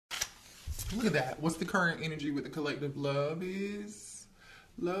Look at that. What's the current energy with the collective? Love is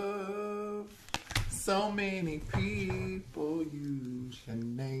love. So many people use your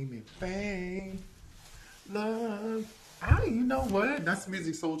name in vain. Love. You know what? That's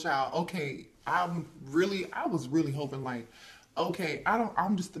Music Soul Child. Okay, I was really hoping like, okay,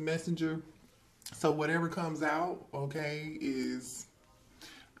 I'm just the messenger. So whatever comes out, okay, is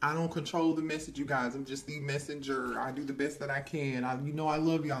I don't control the message, you guys. I'm just the messenger. I do the best that I can. I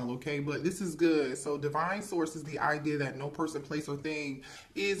love y'all, okay? But this is good. So divine source is the idea that no person, place, or thing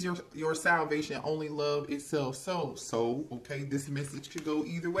is your salvation. Only love itself. So, okay, this message could go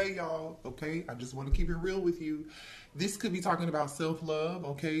either way, y'all, okay? I just want to keep it real with you. This could be talking about self-love,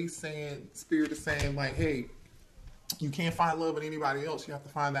 okay? Spirit is saying like, hey, you can't find love in anybody else. You have to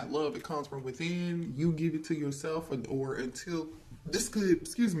find that love. It comes from within. You give it to yourself or until... This could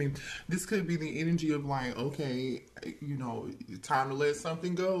be the energy of like, okay, time to let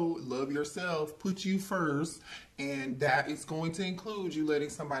something go. Love yourself. Put you first. And that is going to include you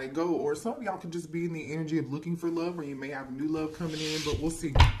letting somebody go. Or some of y'all could just be in the energy of looking for love, or you may have new love coming in, but we'll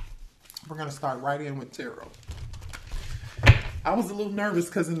see. We're going to start right in with tarot. I was a little nervous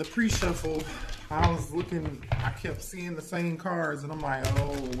because in the pre-shuffle, I kept seeing the same cards, and I'm like,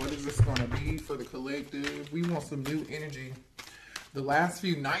 oh, what is this going to be for the collective? We want some new energy. The last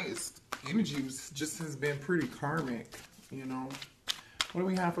few nights, energy has been pretty karmic, What do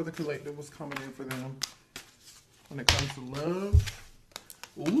we have for the collective? What's coming in for them when it comes to love?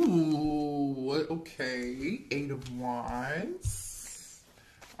 Ooh, okay. 8 of Wands.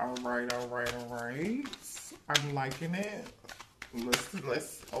 All right. I'm liking it.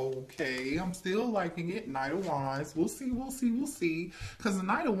 Okay. I'm still liking it. Knight of Wands. We'll see. Because the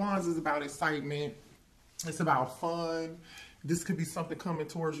Knight of Wands is about excitement. It's about fun. This could be something coming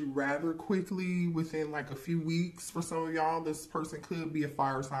towards you rather quickly within like a few weeks for some of y'all. This person could be a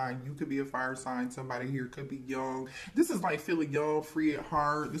fire sign. You could be a fire sign. Somebody here could be young. This is like feeling young, free at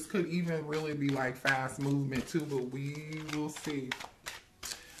heart. This could even really be like fast movement too, but we will see.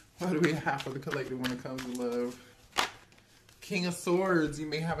 What do we have for the collective when it comes to love? King of Swords. You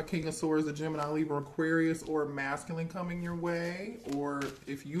may have a King of Swords, a Gemini, Libra, Aquarius, or a masculine coming your way. Or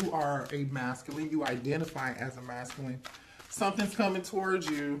if you are a masculine, you identify as a masculine. Something's coming towards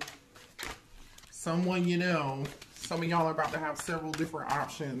you. Someone some of y'all are about to have several different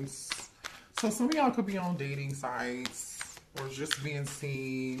options. So some of y'all could be on dating sites or just being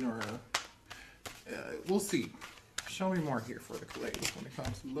seen, or we'll see. Show me more here for the collective when it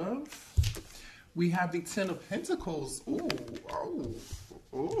comes to love. We have the 10 of Pentacles. Ooh.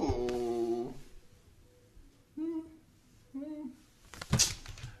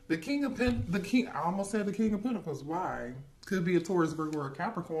 I almost said the King of Pentacles. Why? Could be a Taurus, Virgo, or a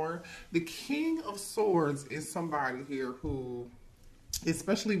Capricorn. The King of Swords is somebody here who,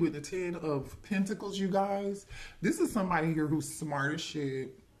 especially with the 10 of Pentacles, you guys, this is somebody here who's smart as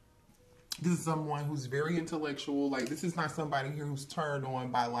shit. This is someone who's very intellectual. Like, this is not somebody here who's turned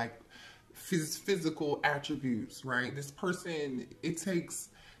on by, like, physical attributes, right? This person, it takes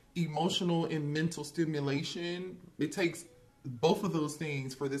emotional and mental stimulation. It takes both of those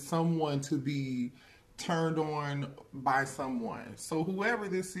things for someone to be turned on by someone. So whoever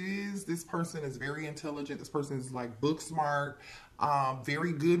this is, this person is very intelligent. This person is like book smart,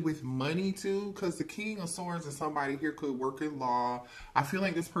 very good with money too, because the King of Swords is somebody here could work in law. I feel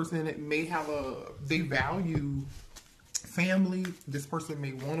like this person may have they value family. This person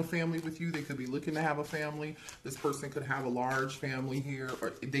may want a family with you. They could be looking to have a family. This person could have a large family here,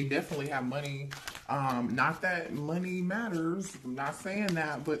 or they definitely have money. Not that money matters. I'm not saying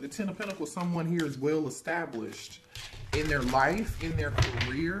that, but the 10 of Pentacles, someone here is well established in their life, in their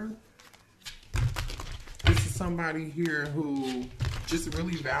career. This is somebody here who just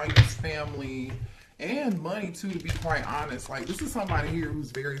really values family and money too, to be quite honest. Like, this is somebody here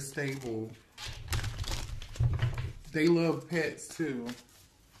who's very stable. They love pets too.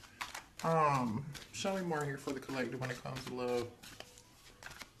 Show me more here for the collective when it comes to love.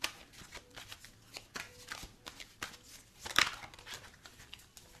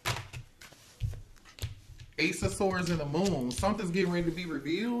 Ace of Swords and the Moon. Something's getting ready to be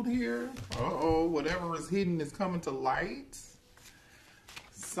revealed here. Uh-oh, whatever is hidden is coming to light.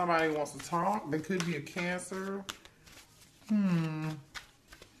 Somebody wants to talk. They could be a Cancer.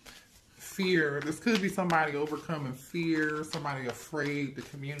 Fear. This could be somebody overcoming fear, somebody afraid to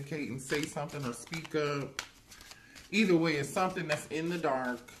communicate and say something or speak up. Either way, it's something that's in the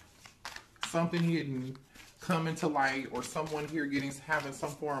dark, something hidden coming to light, or someone here having some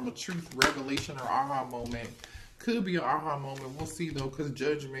form of truth revelation or aha moment. Could be an aha moment. We'll see though, because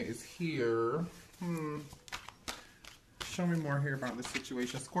judgment is here. Show me more here about the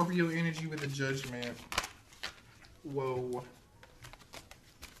situation. Scorpio energy with the Judgment. Whoa.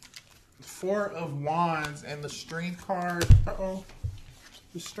 Four of Wands and the Strength card. Uh-oh.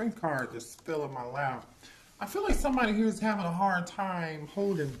 The Strength card just fell in my lap. I feel like somebody here is having a hard time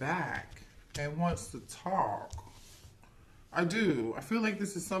holding back and wants to talk. I do. I feel like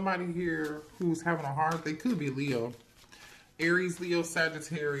this is somebody here who's having a hard... They could be Leo. Aries, Leo,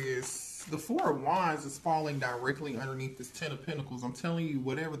 Sagittarius. The Four of Wands is falling directly underneath this Ten of Pentacles. I'm telling you,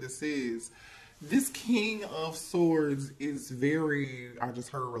 whatever this is, this King of Swords is very, I just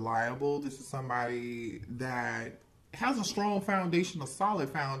heard, reliable. This is somebody that has a strong foundation, a solid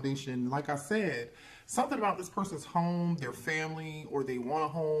foundation. Like I said, something about this person's home, their family, or they want a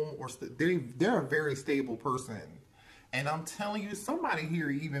home, or they're a very stable person. And I'm telling you, somebody here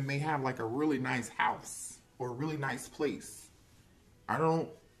even may have like a really nice house or a really nice place. I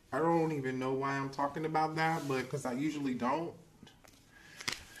don't even know why I'm talking about that, but because I usually don't.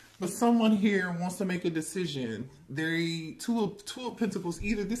 But someone here wants to make a decision. Two of Pentacles.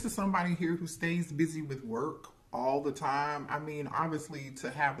 Either this is somebody here who stays busy with work all the time. I mean, obviously, to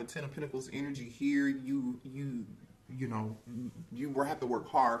have the Ten of Pentacles energy here, you will have to work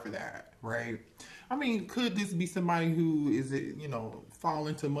hard for that, right? I mean, could this be somebody who is, fall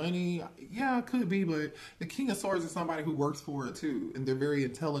into money? Yeah, it could be, but the King of Swords is somebody who works for it too, and they're very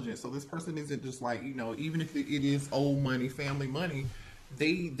intelligent. So this person isn't just like, even if it is old money, family money,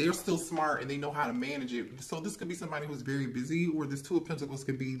 they're still smart and they know how to manage it. So this could be somebody who's very busy, or this Two of Pentacles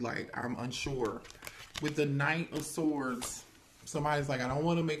could be like, I'm unsure. With the Knight of Swords, somebody's like, I don't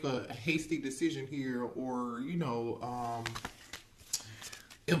want to make a hasty decision here, or,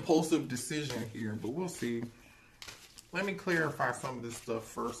 impulsive decision here, but we'll see. Let me clarify some of this stuff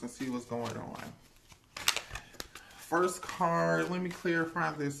first and see what's going on. First card, let me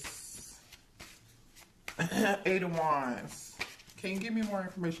clarify this. Eight of Wands. Can you give me more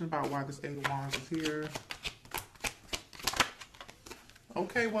information about why this Eight of Wands is here?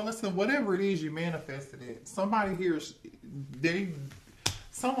 Okay, well, listen, whatever it is, you manifested it. Somebody here,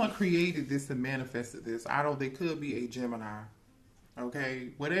 someone created this and manifested this. They could be a Gemini.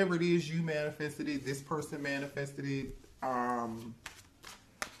 Okay, whatever it is, you manifested it. This person manifested it. I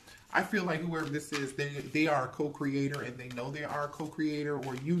feel like whoever this is, they are a co-creator, and they know they are a co-creator,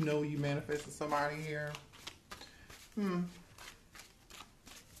 or you manifested somebody here.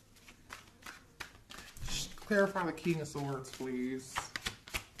 Clarify the King of Swords, please.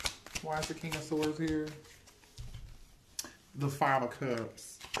 Why is the King of Swords here? The Five of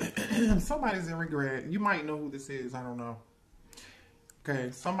Cups. Somebody's in regret. You might know who this is. I don't know.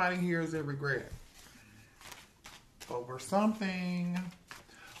 Okay, somebody here is in regret over something.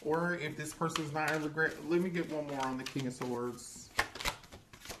 Or if this person's not in regret, let me get one more on the King of Swords.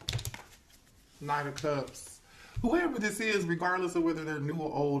 Knight of Cups. Whoever this is, regardless of whether they're new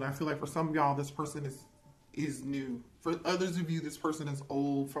or old, I feel like for some of y'all, this person is new. For others of you, this person is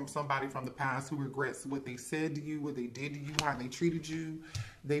old, from somebody from the past who regrets what they said to you, what they did to you, how they treated you.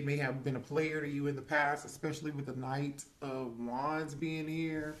 They may have been a player to you in the past, especially with the Knight of Wands being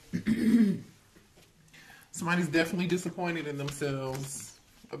here. Somebody's definitely disappointed in themselves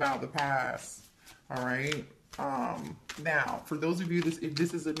about the past. All right. Now, for those of you, if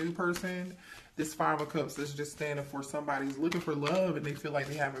this is a new person, this Five of Cups is just standing for somebody who's looking for love and they feel like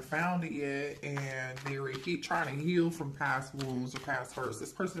they haven't found it yet, and they're trying to heal from past wounds or past hurts.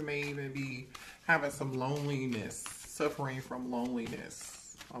 This person may even be having some loneliness, suffering from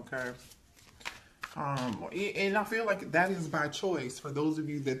loneliness. Okay. And I feel like that is by choice. For those of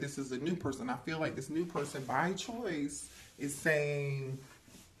you that this is a new person, I feel like this new person by choice is saying,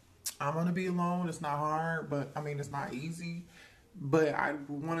 I'm going to be alone. It's not hard, but I mean, it's not easy. But I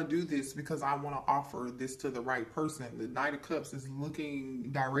want to do this because I want to offer this to the right person. The Knight of Cups is looking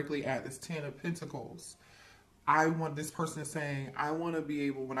directly at this Ten of Pentacles. I want this person saying, I want to be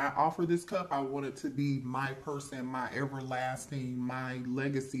able, when I offer this cup, I want it to be my person, my everlasting, my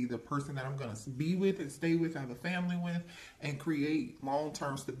legacy, the person that I'm going to be with and stay with, have a family with, and create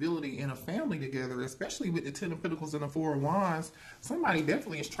long-term stability in a family together, especially with the Ten of Pentacles and the Four of Wands. Somebody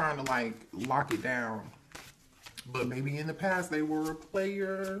definitely is trying to like lock it down. But maybe in the past they were a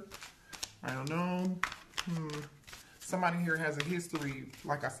player. I don't know. Somebody here has a history,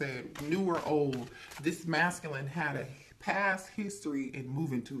 like I said, new or old. This masculine had a past history in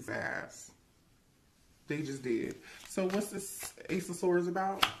moving too fast. They just did. So what's this Ace of Swords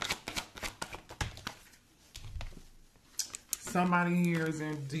about? Somebody here is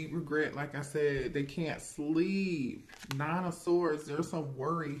in deep regret. Like I said, they can't sleep. Nine of Swords, there's some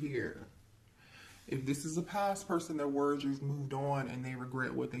worry here. If this is a past person, their words, you've moved on and they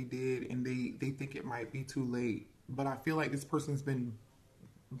regret what they did and they think it might be too late. but I feel like this person's been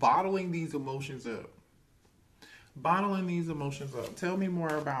bottling these emotions up. Bottling these emotions up. Tell me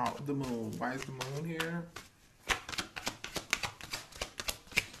more about the moon. Why is the moon here?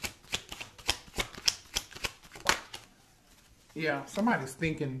 Yeah, somebody's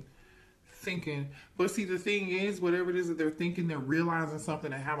thinking. But see, the thing is, whatever it is that they're thinking, they're realizing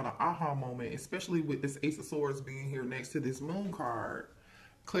something and having an aha moment, especially with this Ace of Swords being here next to this moon card.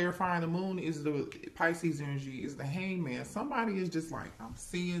 Clarifying the moon is the Pisces energy, is the Hangman. Somebody is just like, I'm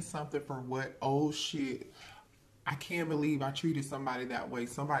seeing something for what, oh shit, I can't believe I treated somebody that way.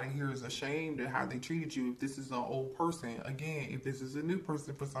 Somebody here is ashamed of how they treated you. If this is an old person, again, if this is a new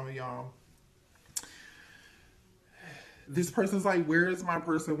person for some of y'all, this person's like, where is my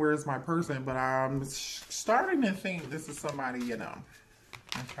person? Where is my person? But I'm starting to think this is somebody, you know.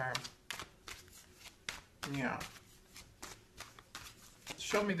 Okay. Yeah.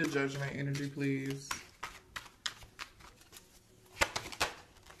 Show me the Judgment energy, please.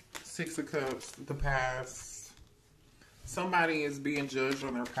 Six of Cups, the past. Somebody is being judged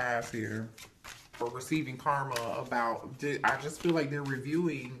on their past here for receiving karma about, I just feel like they're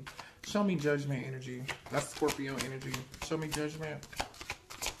reviewing. Show me Judgment energy. That's Scorpio energy. Show me Judgment.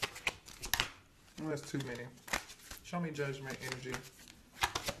 Oh, that's too many. Show me Judgment energy.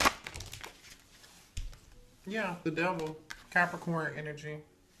 Yeah, the Devil. Capricorn energy.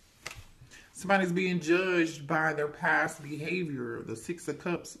 Somebody's being judged by their past behavior. The Six of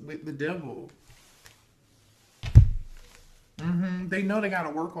Cups with the Devil. They know they got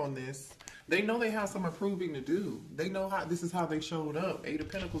to work on this. They know they have some improving to do. They know how this is how they showed up. Eight of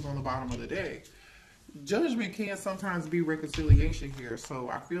Pentacles on the bottom of the deck. Judgment can sometimes be reconciliation here. So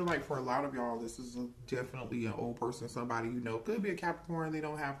I feel like for a lot of y'all, this is definitely an old person, somebody you know. Could be a Capricorn, they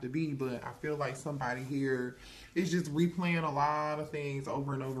don't have to be, but I feel like somebody here is just replaying a lot of things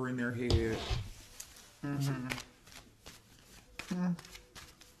over and over in their head.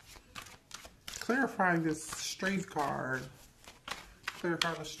 Clarify this Strength card.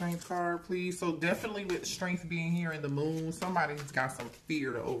 Clarify the Strength card, please. So definitely with Strength being here in the moon, somebody's got some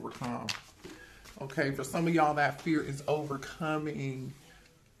fear to overcome. Okay, for some of y'all, that fear is overcoming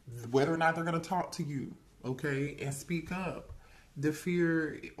whether or not they're going to talk to you, okay, and speak up. The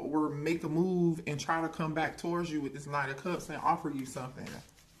fear, or make a move and try to come back towards you with this Knight of Cups and offer you something.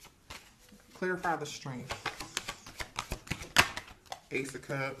 Clarify the Strength. Ace of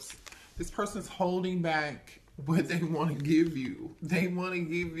Cups. This person's holding back what they want to give you. They want to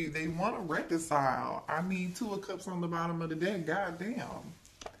give you, they want to reconcile. I mean, Two of Cups on the bottom of the deck, goddamn.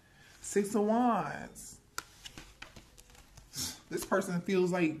 Six of Wands. This person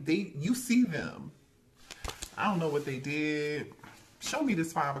feels like you see them. I don't know what they did. Show me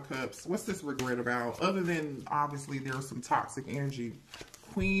this Five of Cups. What's this regret about? Other than, obviously, there's some toxic energy.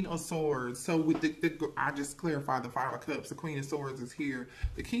 Queen of Swords. So with I just clarified the Five of Cups. The Queen of Swords is here.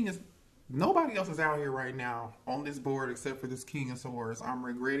 The King is, nobody else is out here right now on this board except for this King of Swords. I'm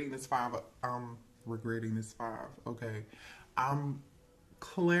regretting this five. Okay. I'm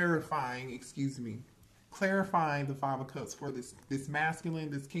clarifying, clarifying the Five of Cups for this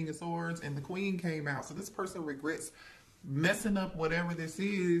masculine, this King of Swords, and the Queen came out. So this person regrets messing up whatever this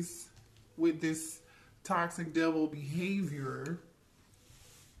is with this toxic devil behavior.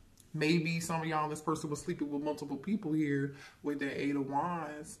 Maybe some of y'all, this person was sleeping with multiple people here with the Eight of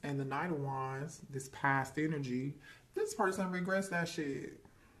Wands and the Knight of Wands, this past energy. This person regrets that shit.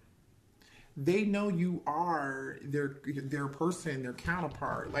 They know you are their person, their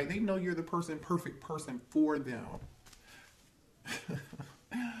counterpart. Like, they know you're the perfect person for them.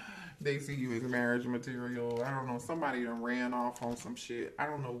 They see you as marriage material. I don't know. Somebody done ran off on some shit. I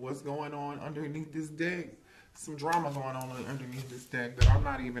don't know what's going on underneath this deck. Some drama going on underneath this deck that I'm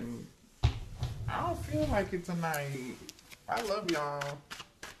not even... I don't feel like it tonight. I love y'all.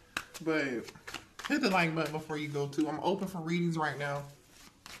 But hit the like button before you go too. I'm open for readings right now.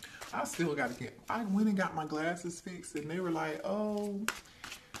 I still got to I went and got my glasses fixed, and they were like, oh,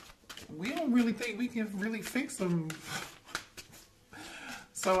 we don't really think we can really fix them.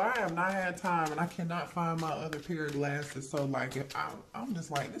 So I have not had time, and I cannot find my other pair of glasses. So, like, if I'm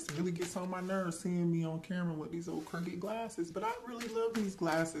just like, this really gets on my nerves seeing me on camera with these old crooked glasses. But I really love these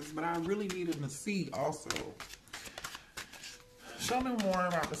glasses, but I really need them to see also. Show me more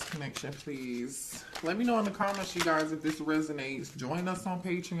about this connection, please. Let me know in the comments, you guys, if this resonates. Join us on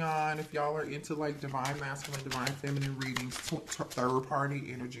Patreon if y'all are into, like, divine masculine, divine feminine readings,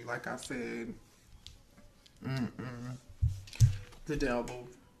 third-party energy, like I said. The devil.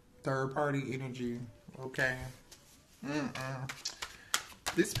 Third-party energy. Okay.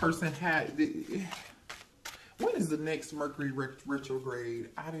 This person had... When is the next Mercury retrograde?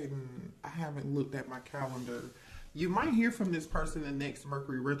 I haven't looked at my calendar. You might hear from this person the next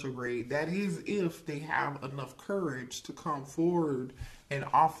Mercury retrograde. That is if they have enough courage to come forward and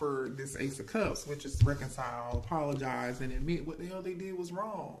offer this Ace of Cups, which is reconcile, apologize, and admit what the hell they did was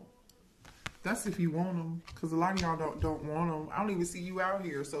wrong. That's if you want them, because a lot of y'all don't want them. I don't even see you out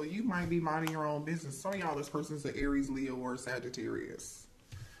here, so you might be minding your own business. Some of y'all, this person's an Aries, Leo, or Sagittarius.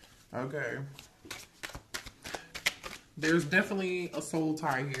 Okay. There's definitely a soul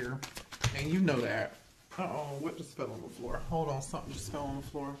tie here, and you know that. Uh-oh, what just fell on the floor? Hold on, something just fell on the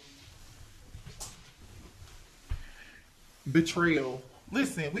floor. Betrayal.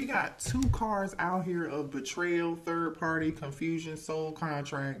 Listen, we got 2 cards out here of betrayal, third party, confusion, soul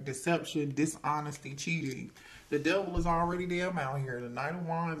contract, deception, dishonesty, cheating. The devil is already damn out here. The Knight of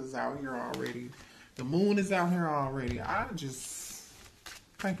Wands is out here already. The moon is out here already. I just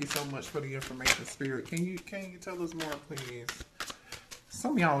thank you so much for the information, Spirit. Can you tell us more, please?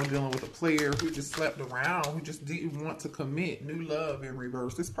 Some of y'all are dealing with a player who just slept around, who just didn't want to commit. New love in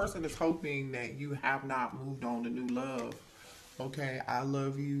reverse. This person is hoping that you have not moved on to new love. Okay, I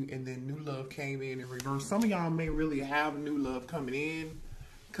love you, and then new love came in reverse. Some of y'all may really have new love coming in,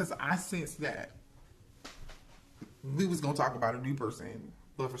 because I sense that we was going to talk about a new person.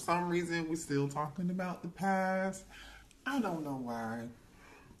 But for some reason, we're still talking about the past. I don't know why.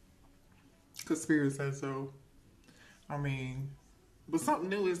 Because Spirit says so. I mean, but something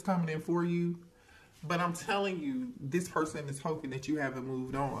new is coming in for you. But I'm telling you, this person is hoping that you haven't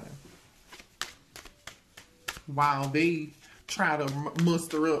moved on. While they try to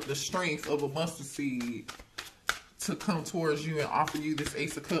muster up the strength of a mustard seed to come towards you and offer you this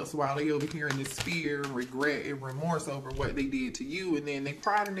Ace of Cups, while they over here in this fear, regret, and remorse over what they did to you. And then their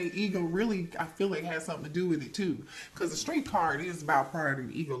pride and their ego really, I feel like, has something to do with it too. Because the Strength card is about pride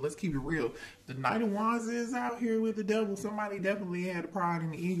and ego. Let's keep it real. The Knight of Wands is out here with the devil. Somebody definitely had a pride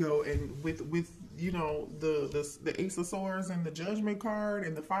and ego. And with you know, the Ace of Swords and the Judgment card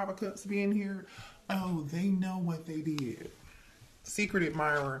and the Five of Cups being here, oh, they know what they did. Secret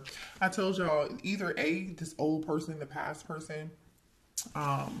admirer. I told y'all, either A, this old person, the past person,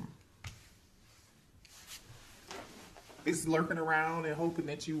 is lurking around and hoping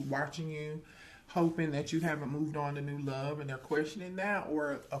that you, watching you, hoping that you haven't moved on to new love, and they're questioning that.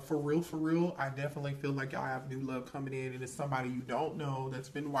 Or for real, I definitely feel like y'all have new love coming in, and it's somebody you don't know that's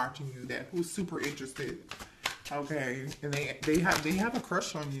been watching you, that who's super interested. Okay, and they have a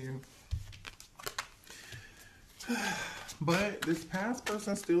crush on you. But this past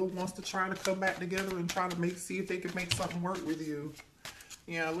person still wants to try to come back together and try to see if they can make something work with you.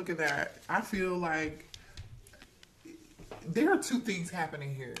 Yeah, look at that. I feel like there are 2 things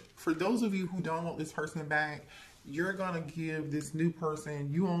happening here. For those of you who don't want this person back, you're going to give this new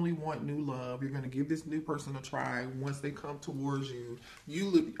person, you only want new love. You're going to give this new person a try. Once they come towards you,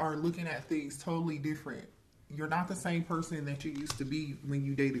 you are looking at things totally different. You're not the same person that you used to be when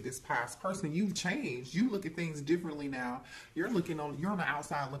you dated this past person. You've changed. You look at things differently now. You're on the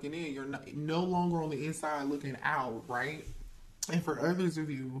outside looking in. You're no longer on the inside looking out, right? And for others of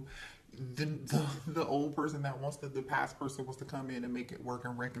you, the old person that wants the past person wants to come in and make it work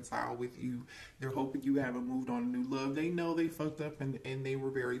and reconcile with you. They're hoping you haven't moved on to new love. They know they fucked up and they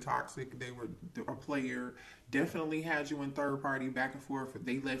were very toxic. They were a player. Definitely had you in third party, back and forth. If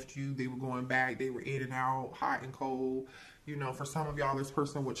they left you, they were going back. They were in and out, hot and cold. You know, for some of y'all, this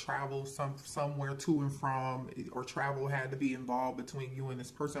person would travel somewhere to and from, or travel had to be involved between you and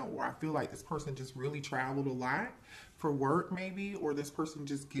this person. Or I feel like this person just really traveled a lot for work, maybe, or this person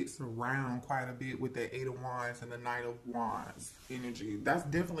just gets around quite a bit with the Eight of Wands and the Knight of Wands energy. That's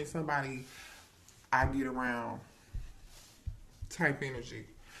definitely somebody I get around type energy.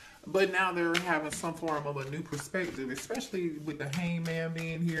 But now they're having some form of a new perspective, especially with the Hangman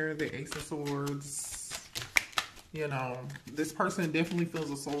being here, the Ace of Swords. You know, this person definitely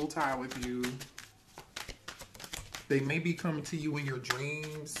feels a soul tie with you. They may be coming to you in your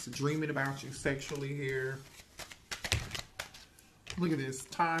dreams, dreaming about you sexually here. Look at this.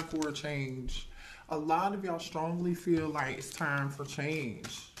 Time for a change. A lot of y'all strongly feel like it's time for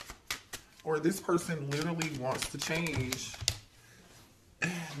change. Or this person literally wants to change.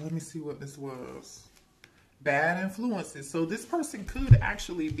 Let me see what this was. Bad influences. So this person could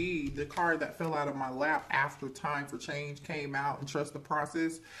actually be the card that fell out of my lap after time for change came out, and trust the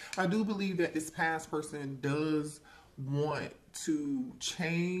process. I do believe that this past person does want to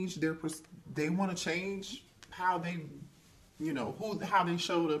change they want to change how they, you know, how they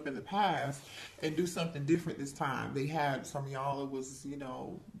showed up in the past and do something different this time. They had, some of y'all, it was, you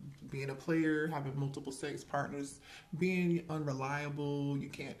know, being a player, having multiple sex partners, being unreliable, you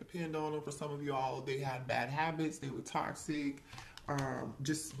can't depend on them. For some of y'all, they had bad habits, they were toxic.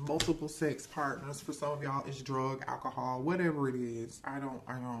 Just multiple sex partners. For some of y'all, it's drug, alcohol, whatever it is. I don't,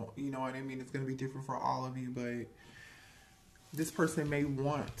 you know what I mean? It's going to be different for all of you, but this person may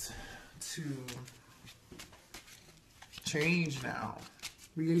want to change now.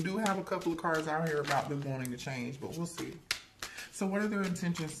 We do have a couple of cards out here about them wanting to change, but we'll see. So what are their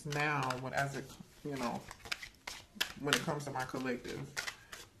intentions now when when it comes to my collective?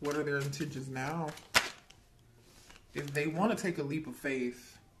 What are their intentions now? If they want to take a leap of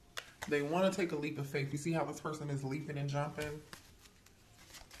faith, they want to take a leap of faith. You see how this person is leaping and jumping?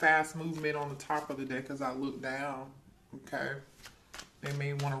 Fast movement on the top of the deck as I look down. Okay. They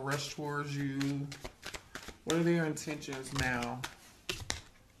may want to rush towards you. What are their intentions now?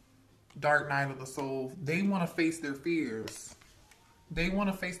 Dark night of the soul. They want to face their fears. They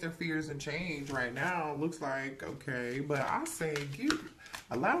want to face their fears and change right now. Looks like, okay. But I say,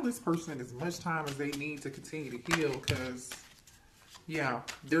 allow this person as much time as they need to continue to heal, because, yeah,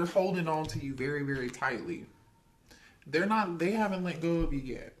 they're holding on to you very, very tightly. They haven't let go of you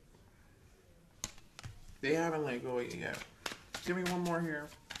yet. They haven't let go of you yet. Give me one more here.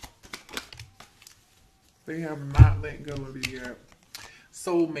 They have not let go of you yet.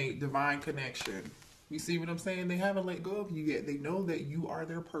 Soulmate, divine connection. You see what I'm saying? They haven't let go of you yet. They know that you are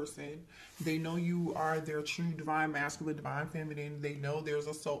their person. They know you are their true divine masculine, divine feminine. They know there's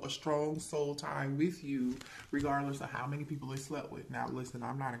a strong soul tie with you, regardless of how many people they slept with. Now, listen,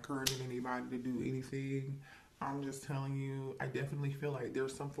 I'm not encouraging anybody to do anything. I'm just telling you, I definitely feel like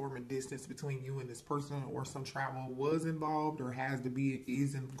there's some form of distance between you and this person, or some travel was involved or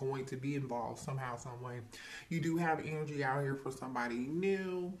isn't going to be involved somehow, some way. You do have energy out here for somebody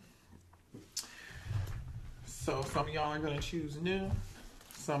new. So some of y'all are going to choose new.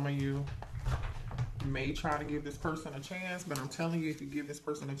 Some of you may try to give this person a chance, but I'm telling you, if you give this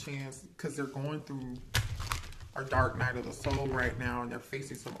person a chance, because they're going through a dark night of the soul right now, and they're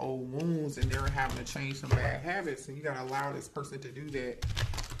facing some old wounds, and they're having to change some bad habits, and you got to allow this person to do that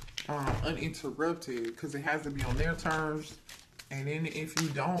uninterrupted, because it has to be on their terms. And then if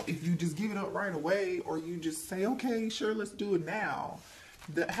you just give it up right away, or you just say, okay, sure, let's do it now,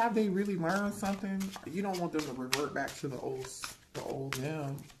 have they really learned something? You don't want them to revert back to the old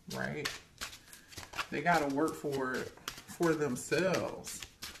them, right? They got to work for it for themselves.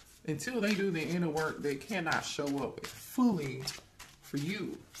 Until they do the inner work, they cannot show up fully for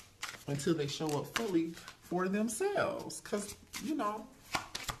you until they show up fully for themselves. Because, you know,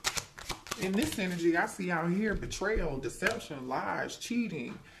 in this energy, I see out here betrayal, deception, lies,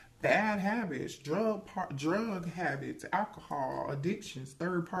 cheating, bad habits, drug habits, alcohol, addictions,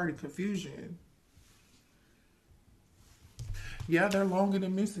 third-party confusion. Yeah, they're longing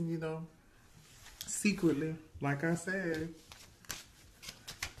and missing you, though. Secretly, like I said.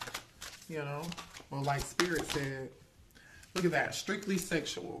 You know, well, like Spirit said, look at that, strictly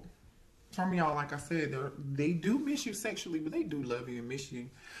sexual. Some of y'all, like I said, they do miss you sexually, but they do love you and miss you.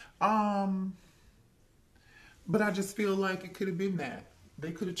 But I just feel like it could have been that.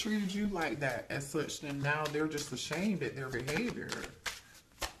 They could have treated you like that as such, and now they're just ashamed at their behavior.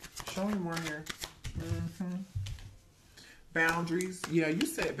 Show me more here. Boundaries. Yeah, you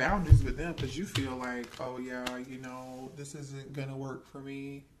set boundaries with them because you feel like, oh yeah, you know, this isn't going to work for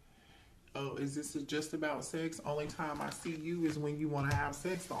me. Oh, is this just about sex? Only time I see you is when you want to have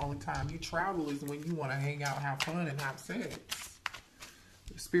sex. The only time you travel is when you want to hang out, have fun, and have sex.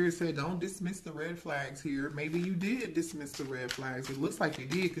 Spirit said, don't dismiss the red flags here. Maybe you did dismiss the red flags. It looks like you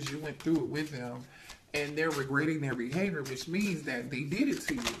did because you went through it with them. And they're regretting their behavior, which means that they did it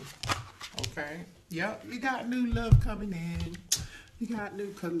to you. Okay? Yep, you got new love coming in. You got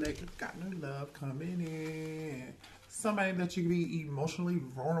new collective, got new love coming in. Somebody that you can be emotionally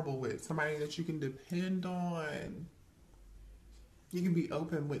vulnerable with. Somebody that you can depend on. You can be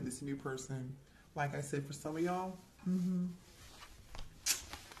open with this new person. Like I said, for some of y'all,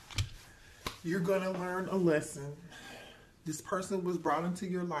 you're going to learn a lesson. This person was brought into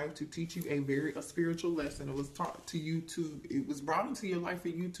your life to teach you a spiritual lesson. It was taught to you it was brought into your life for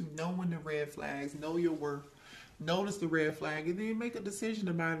you to know when the red flags, know your worth, notice the red flag, and then make a decision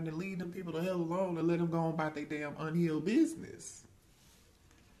about it and leave them people the hell alone and let them go on about their damn unhealed business.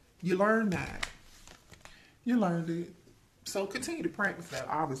 You learned that. You learned it. So continue to practice that,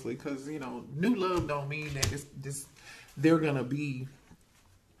 obviously, because, you know, new love don't mean that they're going to be,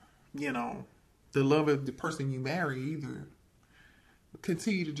 you know, the love of the person you marry either.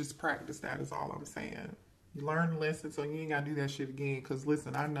 Continue to just practice that is all I'm saying. You learn the lesson so you ain't got to do that shit again. Because,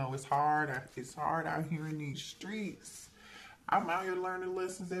 listen, I know it's hard. It's hard out here in these streets. I'm out here learning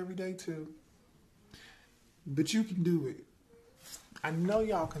lessons every day, too. But you can do it. I know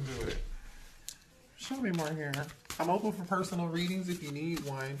y'all can do it. Show me more here. I'm open for personal readings if you need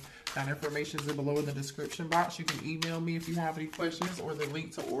one. That information is below in the description box. You can email me if you have any questions, or the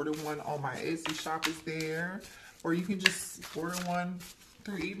link to order one on my Etsy shop is there. Or you can just order one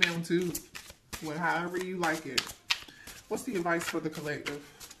through email too, however you like it. What's the advice for the collective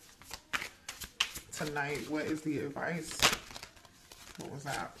tonight? What is the advice? What was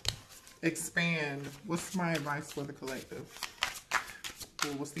that? Expand. What's my advice for the collective?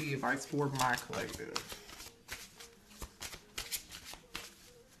 Well, what's the advice for my collective?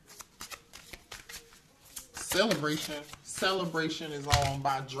 Celebration. Celebration is on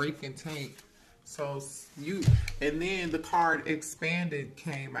by Drake and Tank. So and then the card Expanded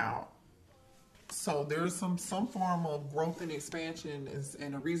came out. So there's some form of growth and expansion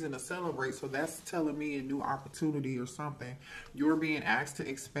and a reason to celebrate. So that's telling me a new opportunity or something. You're being asked to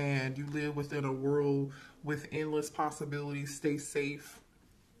expand. You live within a world with endless possibilities. Stay safe.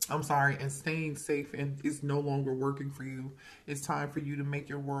 I'm sorry, and staying safe and is no longer working for you. It's time for you to make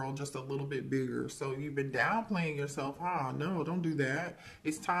your world just a little bit bigger. So you've been downplaying yourself. No, don't do that.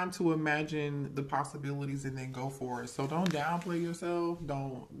 It's time to imagine the possibilities and then go for it. So don't downplay yourself.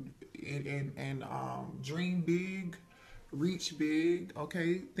 Don't dream big, reach big.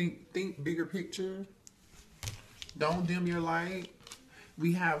 Okay, think bigger picture. Don't dim your light.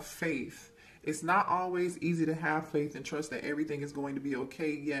 We have faith. It's not always easy to have faith and trust that everything is going to be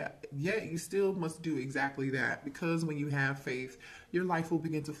okay, yet you still must do exactly that, because when you have faith, your life will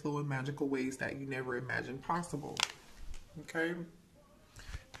begin to flow in magical ways that you never imagined possible. Okay?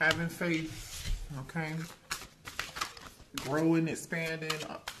 Having faith, okay? Growing, expanding,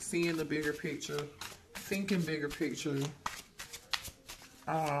 seeing the bigger picture, thinking bigger picture,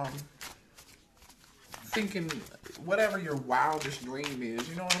 thinking whatever your wildest dream is.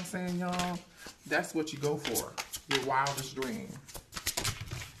 You know what I'm saying, y'all? That's what you go for. Your wildest dream.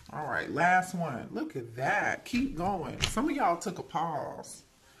 All right, last one. Look at that. Keep going. Some of y'all took a pause.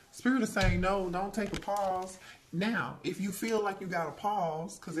 Spirit is saying, no, don't take a pause. Now, if you feel like you got to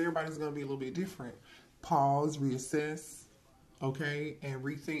pause, because everybody's going to be a little bit different, pause, reassess, okay, and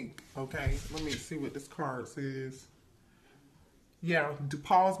rethink, okay? Let me see what this card says. Yeah, do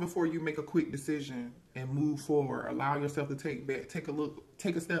pause before you make a quick decision and move forward. Allow yourself to take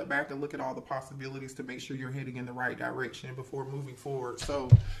a step back and look at all the possibilities to make sure you're heading in the right direction before moving forward. So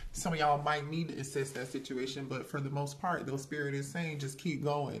some of y'all might need to assess that situation, but for the most part, though, Spirit is saying just keep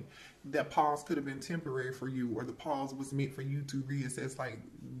going. That pause could have been temporary for you, or the pause was meant for you to reassess, like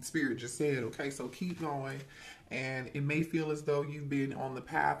Spirit just said. Okay, so keep going. And it may feel as though you've been on the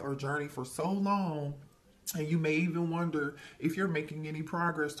path or journey for so long, and you may even wonder if you're making any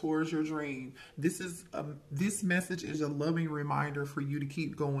progress towards your dream. This message is a loving reminder for you to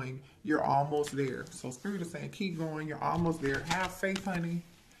keep going. You're almost there. So Spirit is saying keep going. You're almost there. Have faith, honey.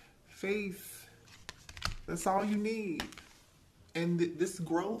 Faith. That's all you need. And this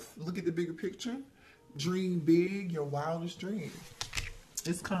growth, look at the bigger picture. Dream big, your wildest dream.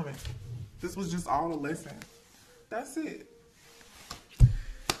 It's coming. This was just all a lesson. That's it.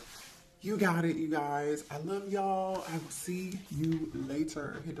 You got it, you guys. I love y'all. I will see you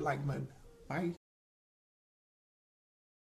later. Hit the like button. Bye.